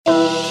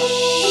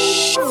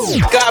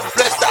God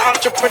bless the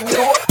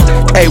entrepreneur.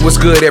 Hey, what's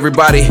good,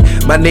 everybody?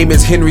 My name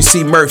is Henry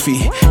C.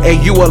 Murphy,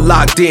 and you are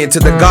locked in to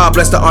the God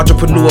Bless the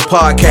Entrepreneur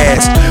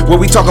podcast, where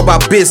we talk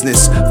about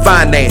business,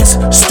 finance,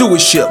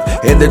 stewardship,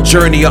 and the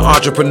journey of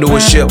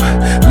entrepreneurship.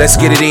 Let's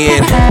get it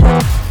in.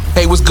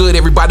 Hey, what's good,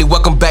 everybody?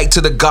 Welcome back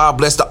to the God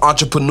Bless the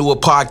Entrepreneur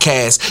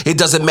podcast. It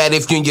doesn't matter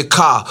if you're in your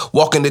car,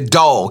 walking the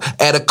dog,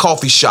 at a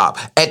coffee shop,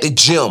 at the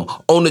gym,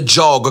 on the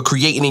jog, or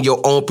creating in your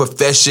own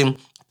profession.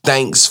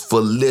 Thanks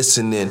for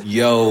listening.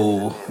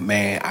 Yo,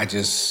 man, I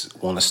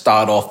just want to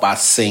start off by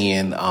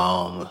saying,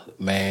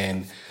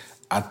 man,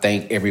 I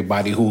thank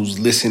everybody who's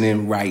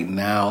listening right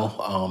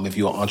now. If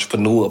you're an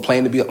entrepreneur,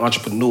 planning to be an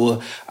entrepreneur,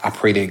 I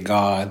pray that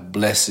God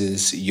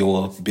blesses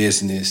your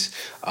business.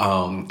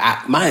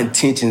 My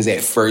intentions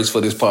at first for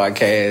this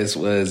podcast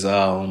was,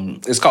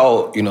 it's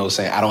called,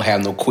 saying I don't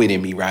have no quit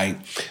in me, right?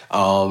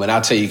 And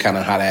I'll tell you kind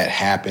of how that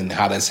happened,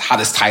 how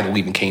this title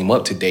even came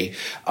up today.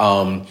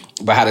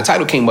 But how the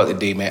title came up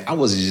today, man, I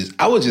was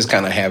just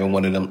kind of having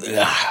one of them,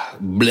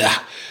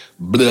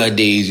 blood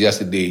days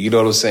yesterday. You know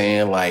what I'm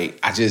saying? Like,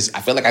 I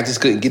felt like I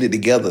just couldn't get it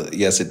together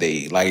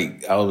yesterday.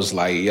 Like, I was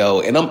like, yo,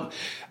 and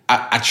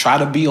I try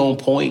to be on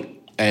point,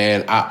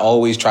 and I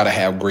always try to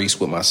have grace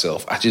with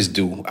myself. I just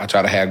do. I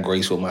try to have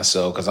grace with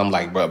myself, because I'm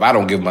like, bro, if I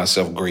don't give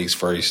myself grace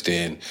first,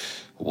 then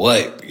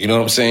what? You know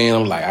what I'm saying?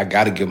 I'm like, I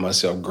got to give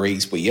myself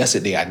grace. But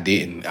yesterday I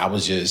didn't. I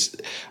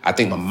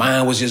think my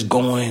mind was just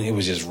going. It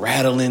was just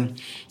rattling.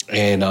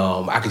 And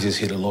I could just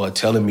hear the Lord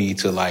telling me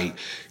to, like,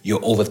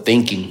 you're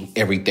overthinking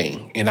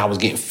everything. And I was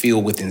getting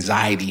filled with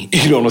anxiety.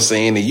 You know what I'm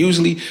saying? And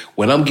usually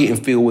when I'm getting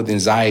filled with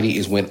anxiety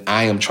is when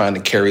I am trying to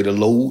carry the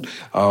load.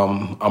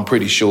 I'm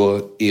pretty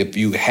sure if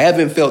you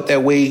haven't felt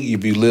that way,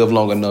 if you live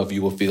long enough,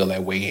 you will feel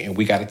that way. And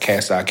we got to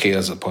cast our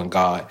cares upon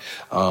God.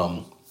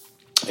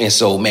 And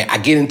so, man, I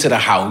get into the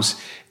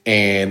house,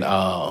 and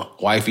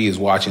wifey is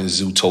watching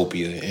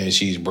Zootopia, and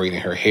she's braiding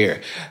her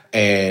hair.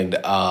 And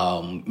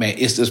man,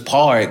 it's this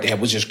part that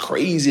was just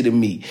crazy to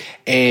me.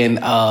 And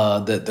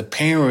the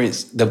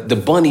parents, the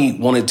bunny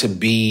wanted to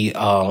be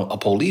a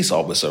police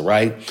officer,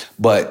 right?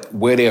 But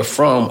where they're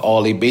from,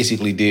 all they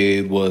basically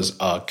did was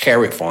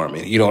carrot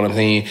farming. You know what I'm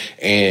saying?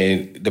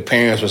 And the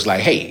parents was like,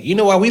 hey, you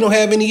know why we don't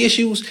have any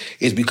issues?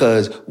 It's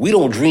because we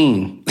don't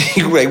dream.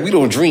 Right? We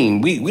don't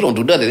dream. We don't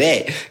do none of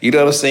that. You know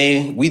what I'm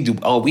saying?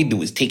 All we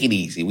do is take it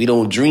easy. We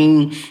don't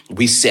dream.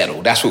 We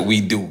settle. That's what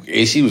we do.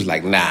 And she was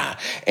like, nah.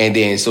 And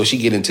then so she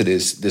get into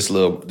this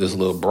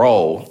little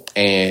brawl,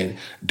 and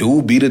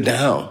dude beat her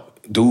down.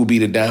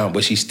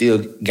 But she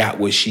still got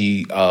what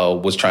she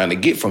was trying to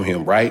get from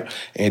him, right?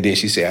 And then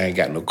she said, I ain't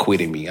got no quit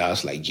in me. I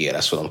was like, yeah,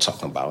 that's what I'm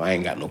talking about. I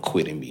ain't got no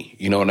quit in me.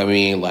 You know what I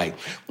mean? Like,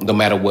 no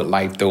matter what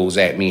life throws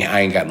at me,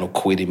 I ain't got no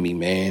quit in me,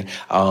 man.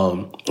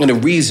 And the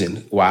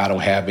reason why I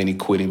don't have any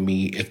quit in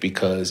me is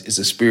because it's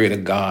the Spirit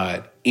of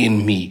God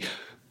in me,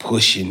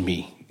 pushing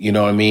me. You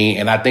know what I mean?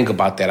 And I think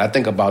about that. I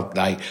think about,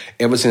 like,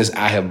 ever since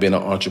I have been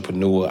an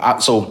entrepreneur.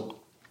 So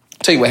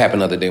tell you what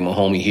happened the other day. My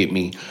homie hit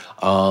me.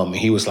 And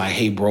he was like,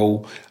 hey,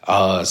 bro,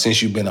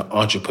 since you've been an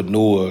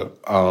entrepreneur,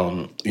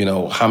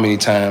 how many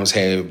times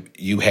have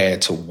you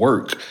had to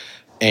work?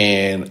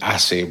 And I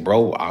said,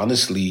 bro,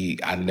 honestly,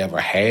 I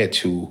never had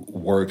to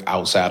work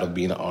outside of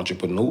being an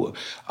entrepreneur.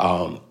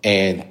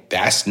 And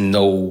that's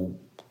nothing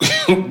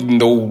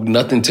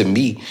to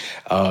me.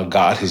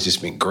 God has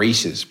just been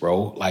gracious,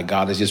 bro. Like,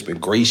 God has just been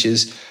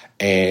gracious,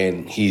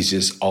 and he's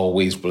just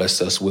always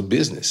blessed us with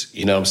business.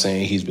 You know what I'm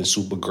saying? He's been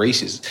super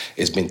gracious.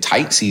 It's been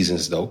tight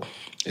seasons, though.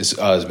 It's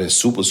been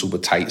super, super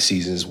tight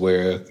seasons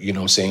where, you know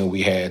what I'm saying,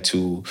 we had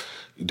to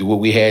do what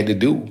we had to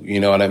do. You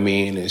know what I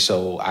mean? And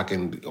so I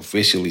can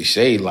officially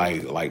say,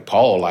 like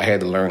Paul, I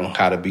had to learn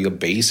how to be a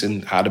base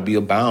and how to be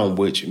abound,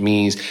 which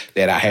means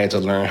that I had to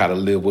learn how to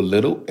live with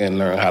little and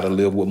learn how to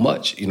live with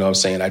much. You know what I'm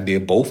saying? I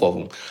did both of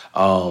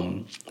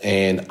them.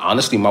 And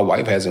honestly, my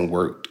wife hasn't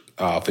worked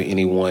for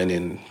anyone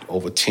in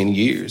over 10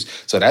 years.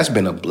 So that's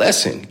been a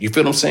blessing. You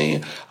feel what I'm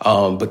saying?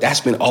 But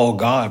that's been all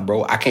God,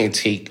 bro. I can't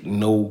take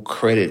no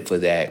credit for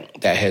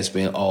that. That has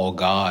been all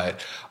God.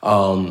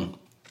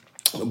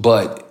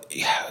 But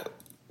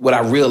what I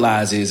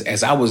realized is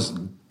as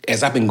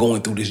I've been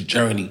going through this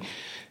journey,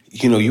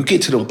 you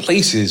get to them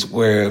places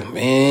where,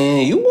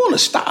 man, you want to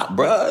stop,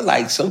 bro.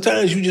 Like,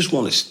 sometimes you just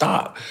want to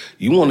stop.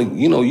 You want to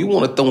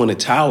throw in the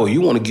towel. You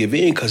want to give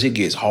in because it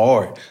gets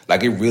hard.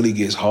 Like, it really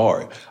gets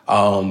hard.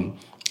 And,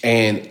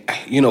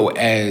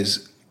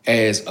 as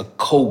a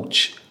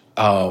coach,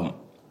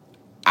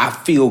 I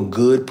feel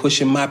good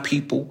pushing my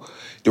people.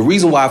 The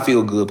reason why I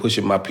feel good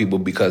pushing my people,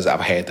 because I've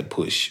had to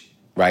push,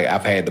 right?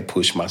 I've had to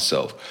push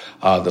myself.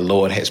 The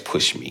Lord has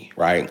pushed me,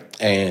 right?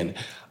 And,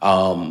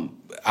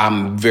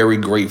 I'm very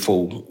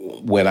grateful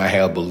when I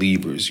have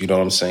believers. You know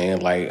what I'm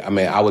saying? Like, I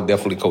mean, I would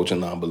definitely coach a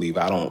non-believer.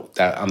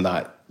 I'm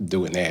not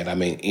doing that. I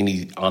mean,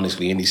 any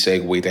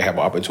segue to have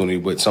an opportunity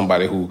with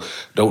somebody who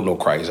don't know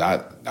Christ,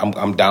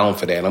 I'm down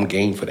for that. I'm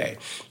game for that.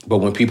 But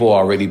when people are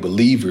already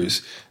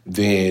believers,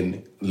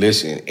 then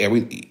listen,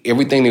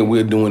 everything that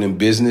we're doing in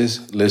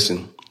business,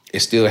 listen, it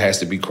still has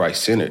to be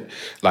Christ-centered.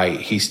 Like,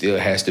 he still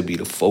has to be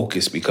the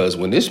focus, because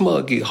when this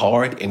mug get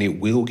hard, and it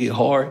will get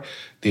hard,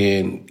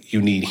 then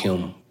you need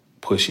him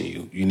pushing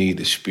you. You need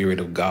the Spirit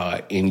of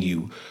God in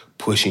you,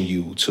 pushing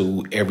you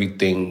to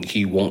everything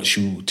he wants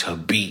you to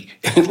be.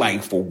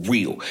 Like, for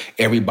real.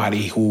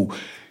 Everybody who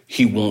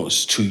he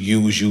wants to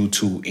use you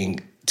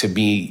to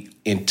be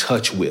in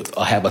touch with,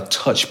 or have a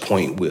touch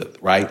point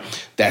with, right?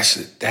 That's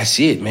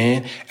it,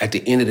 man. At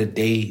the end of the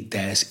day,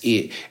 that's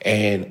it.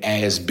 And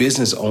as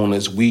business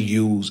owners, we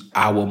use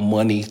our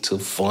money to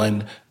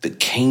fund the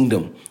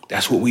kingdom.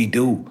 That's what we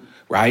do,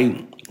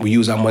 right? We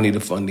use our money to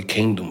fund the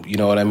kingdom. You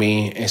know what I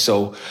mean? And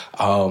so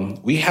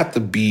we have to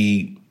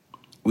be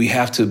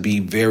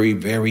very,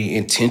 very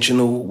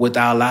intentional with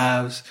our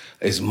lives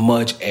as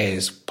much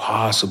as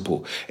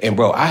possible. And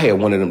bro, I had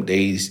one of them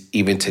days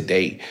even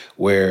today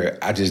where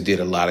I just did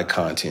a lot of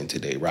content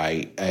today,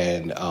 right?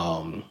 And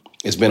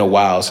it's been a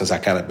while since I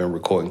kind of been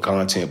recording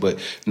content, but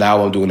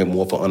now I'm doing it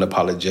more for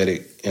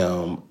unapologetic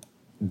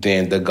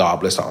than the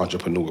God Bless the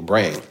Entrepreneur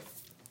brand.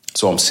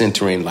 So I'm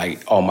centering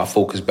like all my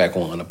focus back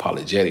on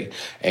unapologetic.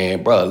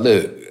 And bro,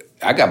 look,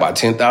 I got about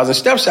 10,000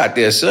 steps out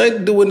there,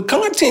 son, doing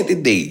content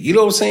today. You know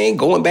what I'm saying?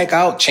 Going back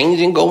out,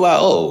 changing, going out.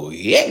 Oh,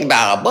 yeah,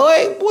 nah,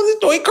 boy, this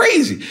doing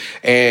crazy.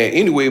 And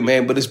anyway,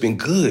 man, but it's been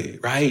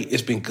good, right?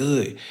 It's been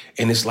good.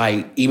 And it's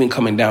like, even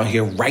coming down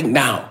here right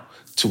now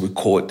to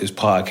record this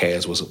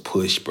podcast was a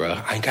push, bro.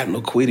 I ain't got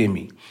no quit in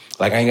me.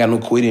 Like, I ain't got no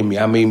quit in me.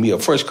 I made me a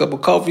fresh cup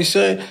of coffee,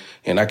 son,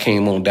 and I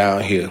came on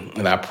down here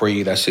and I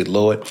prayed. I said,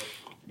 Lord,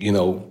 you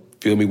know,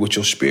 fill me with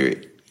your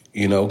spirit.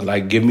 You know,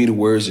 like, give me the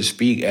words to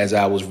speak as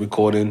I was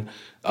recording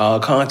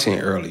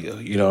content earlier.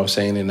 You know what I'm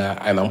saying? And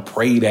I'm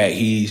pray that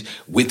he's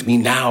with me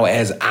now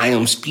as I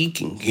am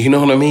speaking. You know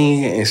what I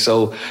mean? And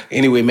so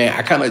anyway, man,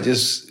 I kind of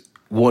just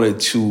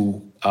wanted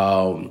to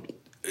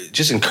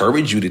just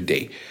encourage you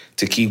today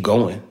to keep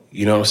going.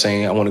 You know what I'm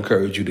saying? I want to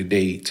encourage you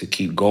today to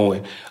keep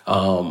going.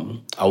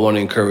 I want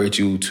to encourage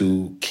you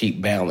to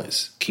keep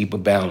balance. Keep a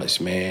balance,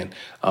 man.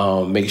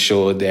 Make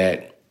sure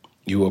that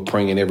you are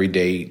praying every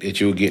day,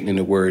 that you're getting in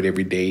the word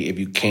every day. If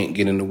you can't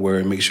get in the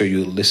word, make sure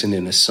you're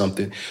listening to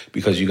something,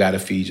 because you got to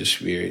feed your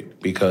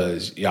spirit,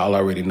 because y'all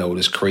already know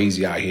it's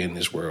crazy out here in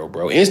this world,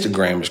 bro.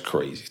 Instagram is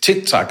crazy.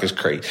 TikTok is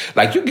crazy.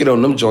 Like, you get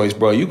on them joints,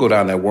 bro, you go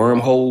down that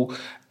wormhole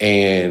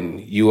and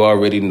you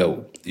already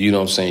know. You know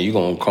what I'm saying? You're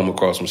going to come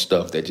across some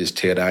stuff that just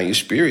tear down your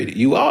spirit.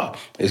 You are.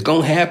 It's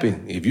going to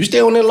happen. If you stay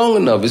on there long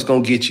enough, it's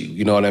going to get you.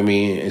 You know what I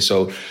mean? And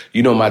so,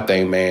 you know, my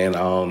thing, man,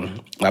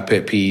 my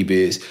pet peeve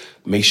is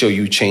make sure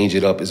you change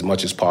it up as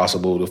much as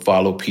possible to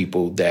follow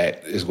people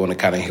that is going to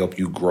kind of help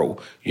you grow.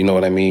 You know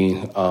what I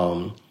mean?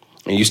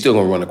 And you're still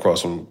going to run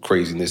across some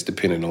craziness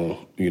depending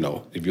on, you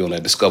know, if you're on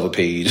that Discover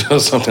page or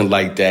something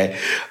like that.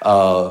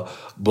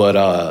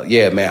 But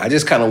yeah, man, I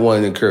just kind of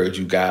want to encourage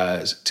you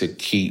guys to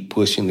keep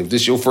pushing. If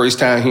this is your first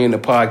time hearing the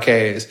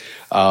podcast,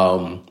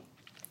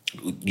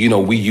 you know,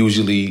 we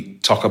usually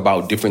talk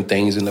about different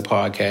things in the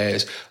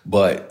podcast,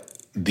 but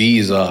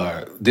this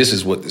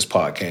is what this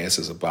podcast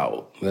is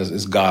about.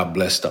 It's God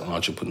Bless the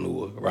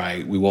Entrepreneur,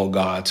 right? We want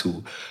God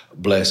to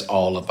bless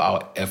all of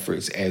our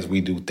efforts as we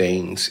do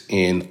things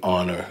in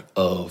honor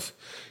of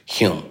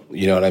him.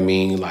 You know what I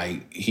mean?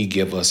 Like, he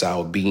give us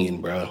our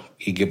being, bro.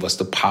 He give us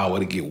the power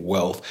to get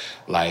wealth.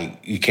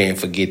 Like, you can't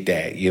forget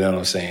that. You know what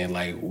I'm saying?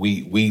 Like,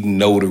 we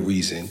know the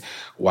reason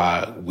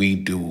why we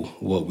do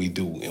what we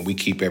do, and we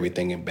keep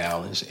everything in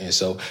balance. And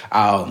so,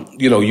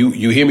 you know,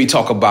 you hear me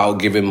talk about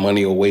giving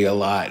money away a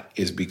lot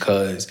is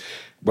because,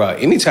 bro,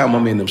 anytime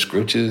I'm in them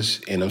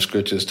scriptures and them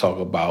scriptures talk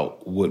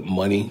about what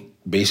money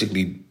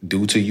basically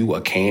do to you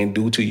or can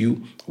do to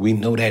you, we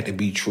know that to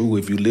be true.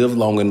 If you live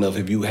long enough,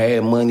 if you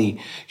had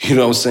money, you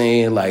know what I'm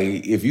saying?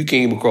 Like, if you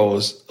came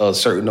across a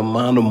certain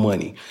amount of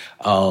money,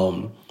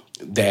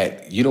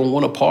 that you don't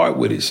want to part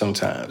with it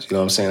sometimes. You know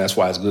what I'm saying? That's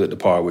why it's good to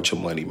part with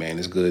your money, man.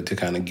 It's good to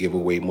kind of give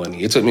away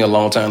money. It took me a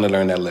long time to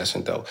learn that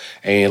lesson, though.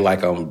 And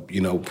like I'm, you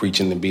know,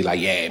 preaching and be like,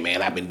 yeah,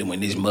 man, I've been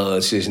doing this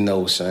mud since.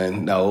 No,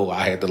 son. No,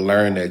 I had to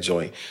learn that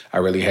joint. I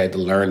really had to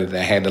learn it. I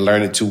had to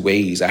learn it two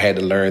ways. I had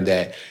to learn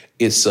that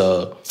it's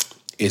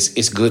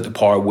good to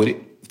part with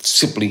it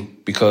simply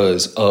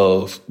because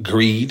of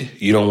greed.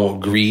 You don't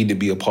want greed to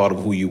be a part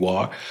of who you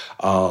are.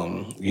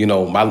 You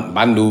know,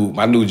 my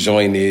new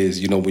joint is,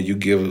 you know, when you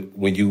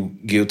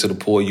give to the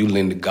poor, you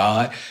lend to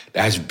God.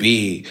 That's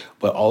big,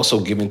 but also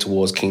giving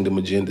towards kingdom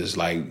agendas.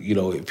 Like, you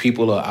know, if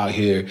people are out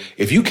here,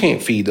 if you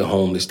can't feed the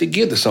homeless, then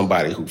give to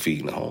somebody who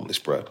feeding the homeless,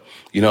 bro.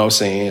 You know what I'm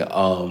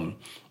saying?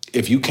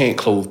 If you can't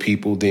clothe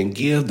people, then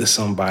give to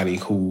somebody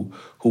who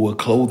are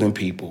clothing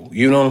people.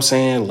 You know what I'm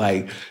saying?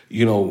 Like,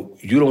 you know,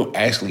 you don't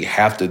actually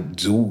have to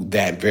do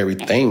that very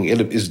thing.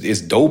 It's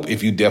dope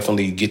if you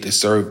definitely get to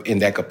serve in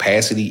that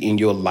capacity in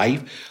your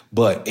life,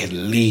 but at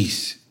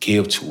least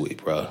give to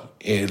it, bro.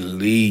 At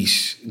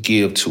least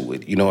give to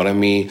it. You know what I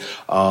mean?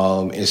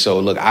 And so,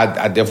 look,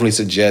 I definitely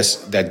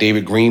suggest that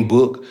David Green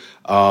book.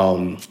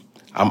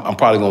 I'm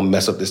probably going to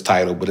mess up this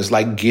title, but it's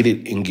like Get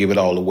It and Give It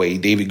All Away.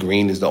 David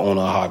Green is the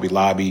owner of Hobby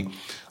Lobby,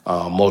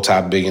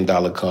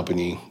 multi-billion-dollar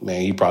company.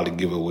 Man, he probably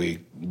give away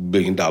 $1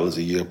 billion a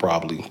year,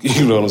 probably.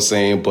 You know what I'm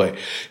saying? But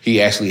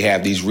he actually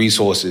have these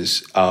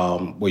resources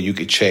where you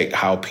could check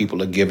how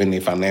people are giving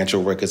their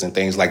financial records and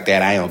things like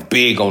that. I am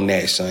big on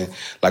that, son.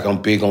 Like,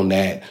 I'm big on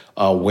that,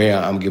 where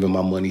I'm giving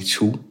my money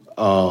to.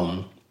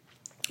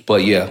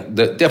 But yeah,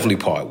 definitely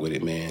part with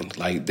it, man.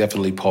 Like,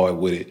 definitely part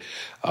with it.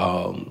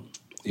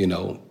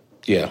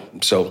 Yeah.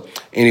 So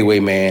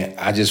anyway, man,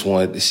 I just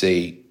wanted to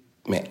say,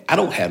 man, I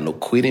don't have no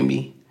quit in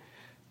me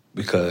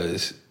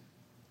because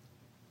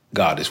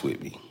God is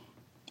with me.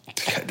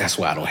 That's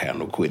why I don't have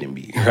no quit in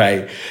me,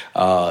 right?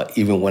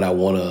 Even when I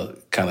want to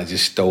kind of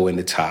just throw in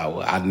the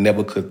towel, I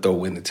never could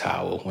throw in the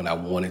towel when I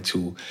wanted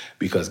to,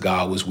 because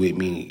God was with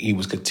me. He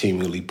was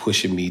continually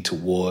pushing me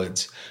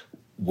towards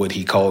what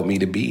he called me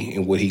to be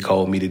and what he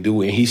called me to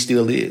do. And he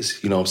still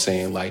is, you know what I'm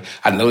saying? Like,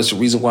 I know that's the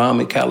reason why I'm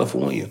in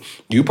California.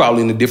 You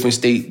probably in a different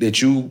state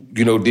that you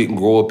didn't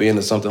grow up in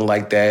or something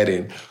like that.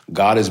 And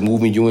God is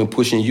moving you and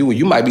pushing you. And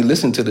you might be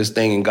listening to this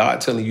thing and God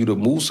telling you to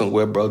move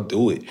somewhere, bro.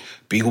 Do it.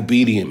 Be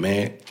obedient,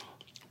 man.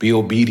 Be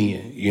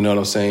obedient. You know what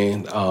I'm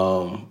saying?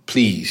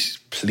 Please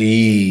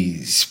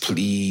be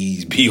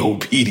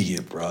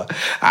obedient, bro.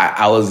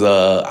 I was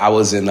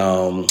in,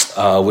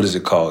 what is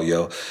it called,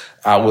 yo?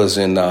 I was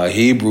in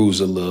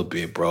Hebrews a little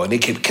bit, bro. And they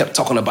kept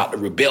talking about the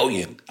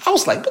rebellion. I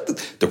was like, what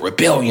the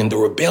rebellion.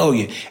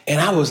 And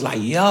I was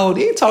like, yo,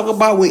 they talk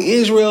about when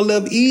Israel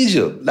left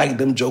Egypt. Like,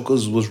 them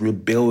jokers was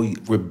rebelling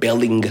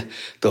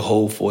the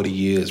whole 40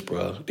 years,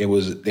 bro. They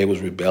was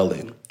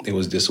rebelling. They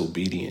was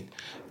disobedient.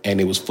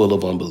 And it was full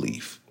of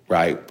unbelief,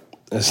 right?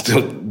 And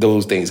still,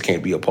 those things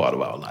can't be a part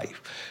of our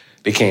life.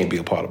 They can't be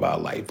a part of our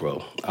life,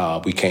 bro.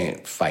 We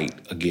can't fight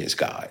against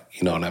God.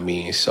 You know what I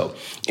mean? So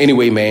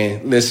anyway,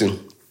 man,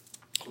 listen.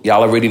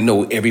 Y'all already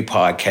know every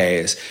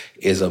podcast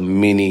is a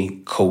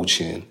mini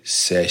coaching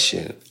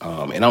session.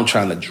 And I'm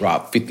trying to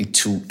drop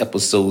 52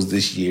 episodes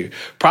this year.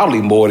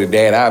 Probably more than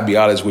that. I'll be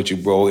honest with you,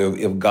 bro.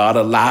 If God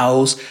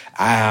allows,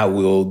 I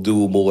will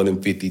do more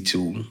than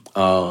 52.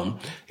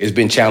 It's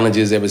been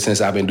challenges ever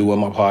since I've been doing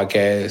my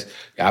podcast.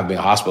 I've been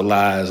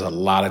hospitalized a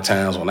lot of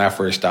times when I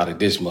first started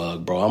this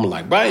mug, bro. I'm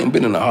like, bro, I ain't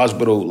been in the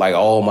hospital like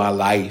all my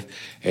life.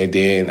 And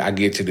then I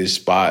get to this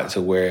spot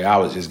to where I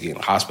was just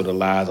getting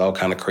hospitalized. All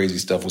kind of crazy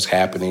stuff was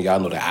happening. Y'all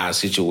know the eye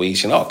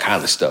situation, all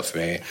kind of stuff,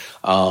 man.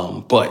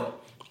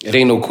 But it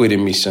ain't no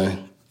quitting me,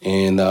 son.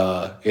 And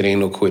it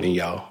ain't no quitting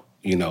y'all.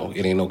 You know,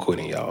 it ain't no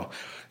quitting y'all.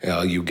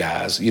 You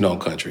guys,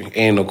 country.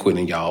 Ain't no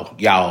quitting y'all.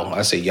 Y'all,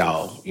 I say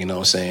y'all, you know what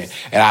I'm saying?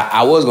 And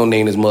I was gonna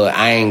name this mug,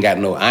 I ain't got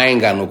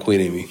no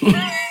quit in me.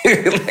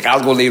 Like, I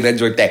was gonna name that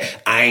joint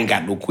that I ain't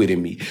got no quit in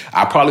me.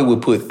 I probably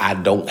would put I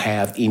don't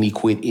have any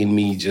quit in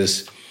me,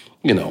 just,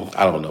 I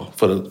don't know,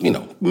 for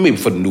the, maybe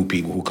for the new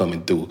people who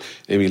coming through.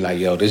 They be like,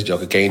 yo, this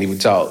joker can't even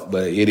talk,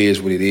 but it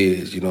is what it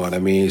is. You know what I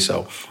mean?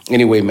 So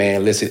anyway,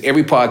 man, listen,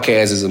 every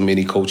podcast is a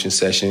mini coaching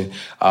session.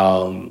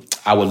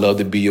 I would love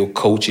to be your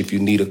coach if you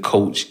need a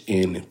coach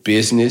in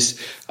business.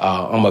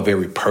 I'm a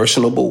very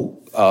personable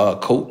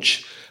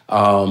coach.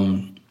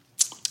 And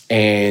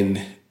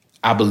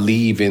I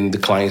believe in the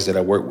clients that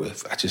I work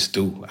with. I just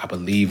do. I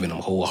believe in them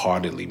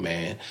wholeheartedly,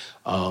 man.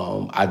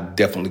 I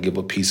definitely give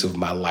a piece of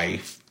my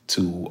life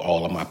to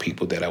all of my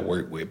people that I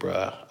work with,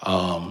 bro.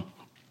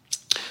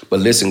 But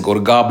listen, go to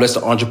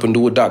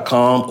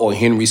GodBlessTheEntrepreneur.com or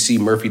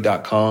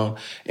HenryCMurphy.com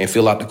and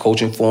fill out the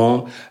coaching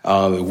form.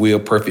 If we're a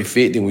perfect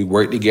fit, then we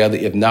work together.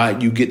 If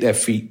not, you get that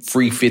free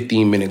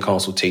 15-minute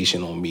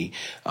consultation on me.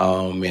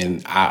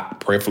 And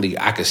prayerfully,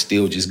 I could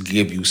still just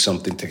give you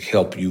something to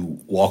help you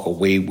walk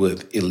away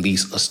with at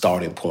least a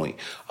starting point,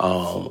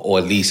 or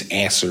at least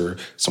answer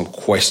some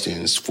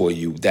questions for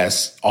you.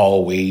 That's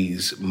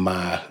always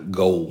my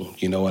goal.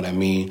 You know what I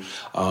mean?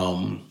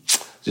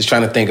 Just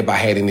trying to think if I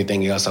had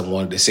anything else I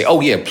wanted to say.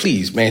 Oh, yeah,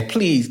 please, man.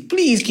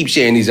 Please keep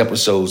sharing these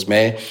episodes,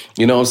 man.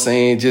 You know what I'm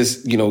saying?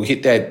 Just,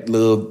 hit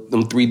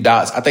them 3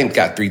 dots. I think it's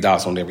got 3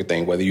 dots on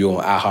everything, whether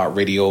you're on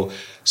iHeartRadio,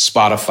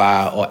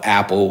 Spotify, or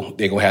Apple.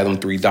 They're going to have them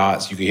 3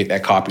 dots. You can hit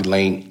that copy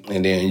link,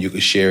 and then you can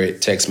share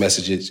it, text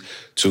messages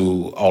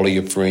to all of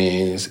your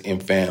friends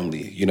and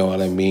family. You know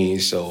what I mean?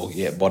 So,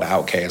 yeah, boy, the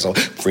outcast on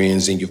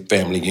friends and your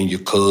family and your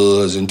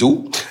cousin,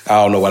 too. I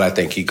don't know what I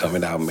think he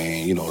coming out,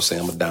 man. You know what I'm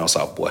saying? I'm a down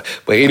south boy.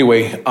 But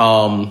anyway,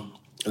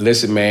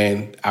 listen,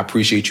 man, I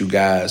appreciate you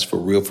guys for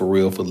real,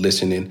 for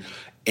listening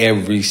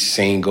every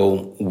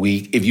single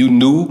week. If you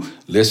new,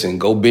 listen,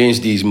 go binge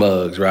these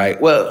mugs, right?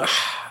 Well,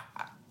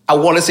 I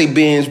want to say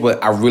binge,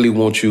 but I really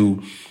want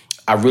you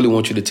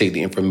to take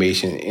the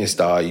information and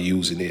start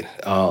using it.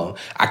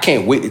 I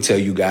can't wait to tell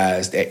you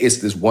guys that it's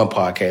this one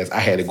podcast I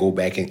had to go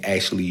back and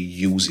actually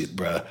use it,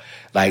 bruh.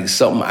 Like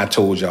something I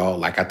told y'all,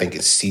 like I think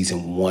it's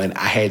season 1,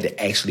 I had to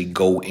actually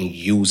go and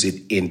use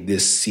it in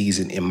this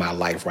season in my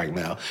life right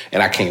now.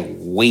 And I can't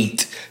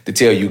wait to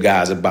tell you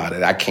guys about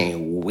it. I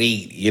can't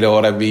wait. You know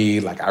what I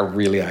mean? Like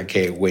I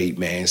can't wait,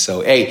 man.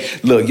 So, hey,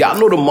 look, y'all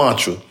know the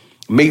mantra.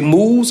 Make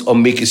moves or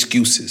make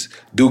excuses.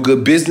 Do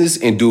good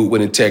business and do it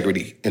with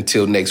integrity.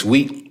 Until next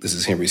week, this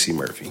is Henry C.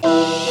 Murphy.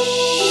 God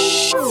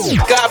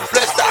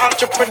bless the entrepreneur.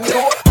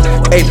 entrepreneur.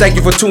 Hey, thank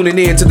you for tuning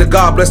in to the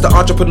God Bless the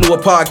Entrepreneur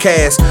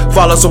podcast.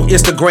 Follow us on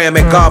Instagram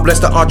at God Bless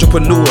the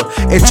Entrepreneur.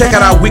 And check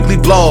out our weekly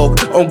blog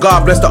on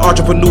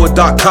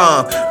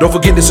GodBlessTheEntrepreneur.com. Don't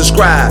forget to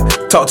subscribe.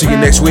 Talk to you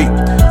next week.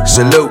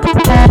 Salute.